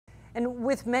And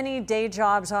with many day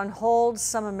jobs on hold,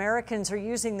 some Americans are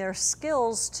using their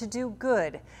skills to do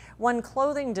good. One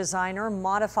clothing designer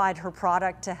modified her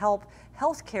product to help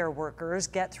healthcare workers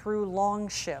get through long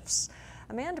shifts.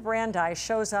 Amanda Brandeis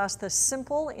shows us the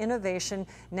simple innovation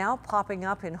now popping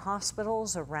up in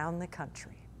hospitals around the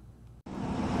country.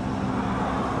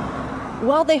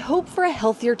 While they hope for a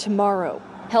healthier tomorrow,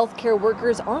 healthcare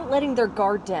workers aren't letting their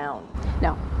guard down.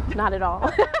 No, not at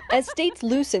all. As states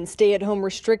loosen stay-at-home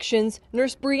restrictions,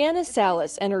 Nurse Brianna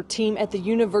Salas and her team at the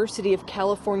University of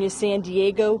California, San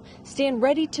Diego stand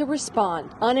ready to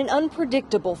respond on an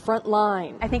unpredictable front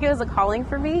line. I think it was a calling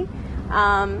for me.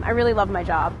 I really love my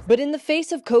job. But in the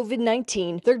face of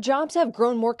COVID-19, their jobs have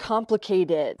grown more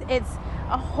complicated. It's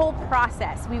a whole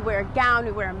process. We wear a gown,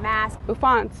 we wear a mask.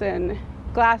 Bouffants and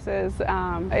glasses,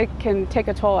 it can take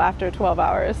a toll after 12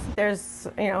 hours. There's,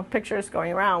 pictures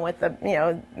going around with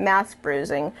the, mask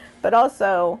bruising, but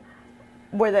also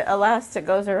where the elastic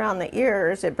goes around the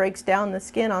ears, it breaks down the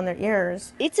skin on their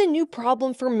ears. It's a new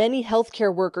problem for many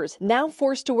healthcare workers, now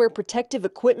forced to wear protective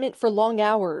equipment for long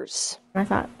hours. I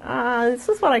thought, this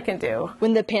is what I can do.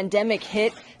 When the pandemic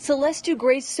hit, Celeste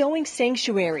Dugray's sewing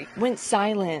sanctuary went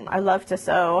silent. I love to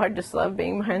sew. I just love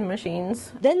being behind the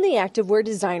machines. Then the activewear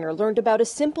designer learned about a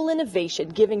simple innovation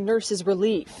giving nurses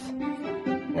relief.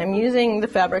 I'm using the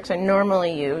fabrics I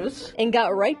normally use. And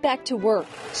got right back to work,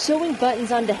 sewing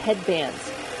buttons onto headbands.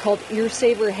 Called ear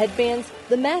saver headbands,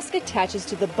 the mask attaches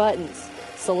to the buttons.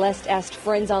 Celeste asked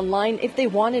friends online if they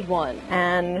wanted one.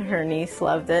 And her niece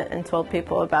loved it and told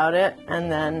people about it.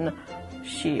 And then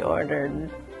she ordered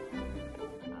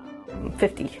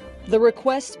 50. The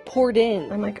request poured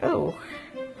in. I'm like, oh,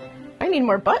 I need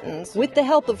more buttons. With the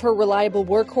help of her reliable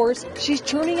workhorse, she's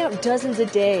churning out dozens a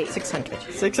day.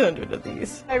 600 of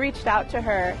these. I reached out to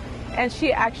her, and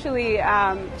she actually,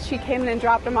 she came in and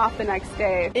dropped them off the next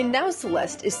day. And now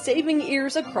Celeste is saving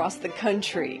ears across the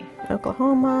country.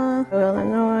 Oklahoma,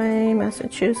 Illinois,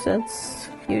 Massachusetts,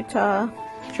 Utah,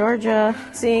 Georgia.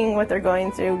 Seeing what they're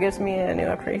going through gives me a new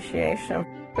appreciation.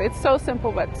 It's so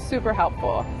simple but super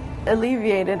helpful.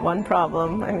 Alleviated one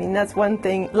problem. I mean, that's one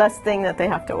thing, less thing that they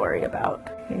have to worry about.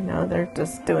 They're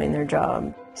just doing their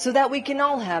job. So that we can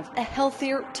all have a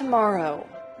healthier tomorrow.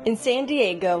 In San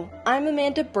Diego, I'm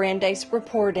Amanda Brandeis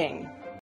reporting.